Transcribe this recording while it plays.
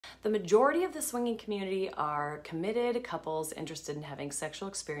The majority of the swinging community are committed couples interested in having sexual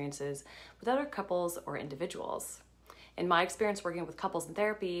experiences with other couples or individuals. In my experience working with couples in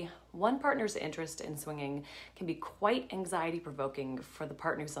therapy, one partner's interest in swinging can be quite anxiety-provoking for the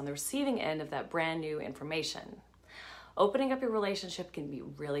partners on the receiving end of that brand new information. Opening up your relationship can be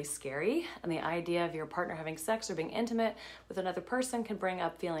really scary, and the idea of your partner having sex or being intimate with another person can bring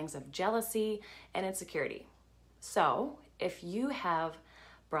up feelings of jealousy and insecurity. So, if you have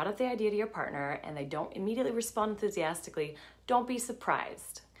brought up the idea to your partner and they don't immediately respond enthusiastically, don't be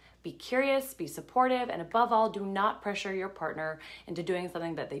surprised. Be curious, be supportive, and above all, do not pressure your partner into doing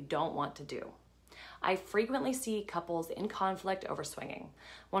something that they don't want to do. I frequently see couples in conflict over swinging.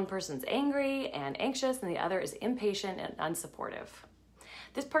 One person's angry and anxious, and the other is impatient and unsupportive.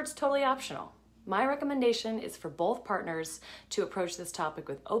 This part's totally optional. My recommendation is for both partners to approach this topic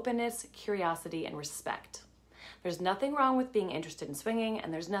with openness, curiosity, and respect. There's nothing wrong with being interested in swinging,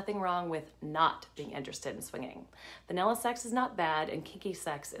 and there's nothing wrong with not being interested in swinging. Vanilla sex is not bad, and kinky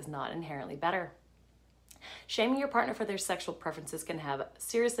sex is not inherently better. Shaming your partner for their sexual preferences can have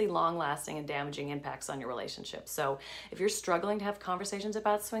seriously long-lasting and damaging impacts on your relationship. So if you're struggling to have conversations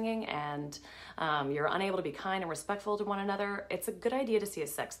about swinging and you're unable to be kind and respectful to one another, it's a good idea to see a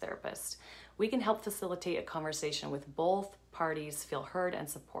sex therapist. We can help facilitate a conversation with both parties feel heard and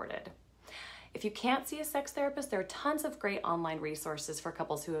supported. If you can't see a sex therapist, there are tons of great online resources for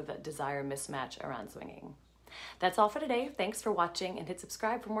couples who have a desire mismatch around swinging. That's all for today. Thanks for watching, and hit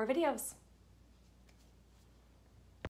subscribe for more videos.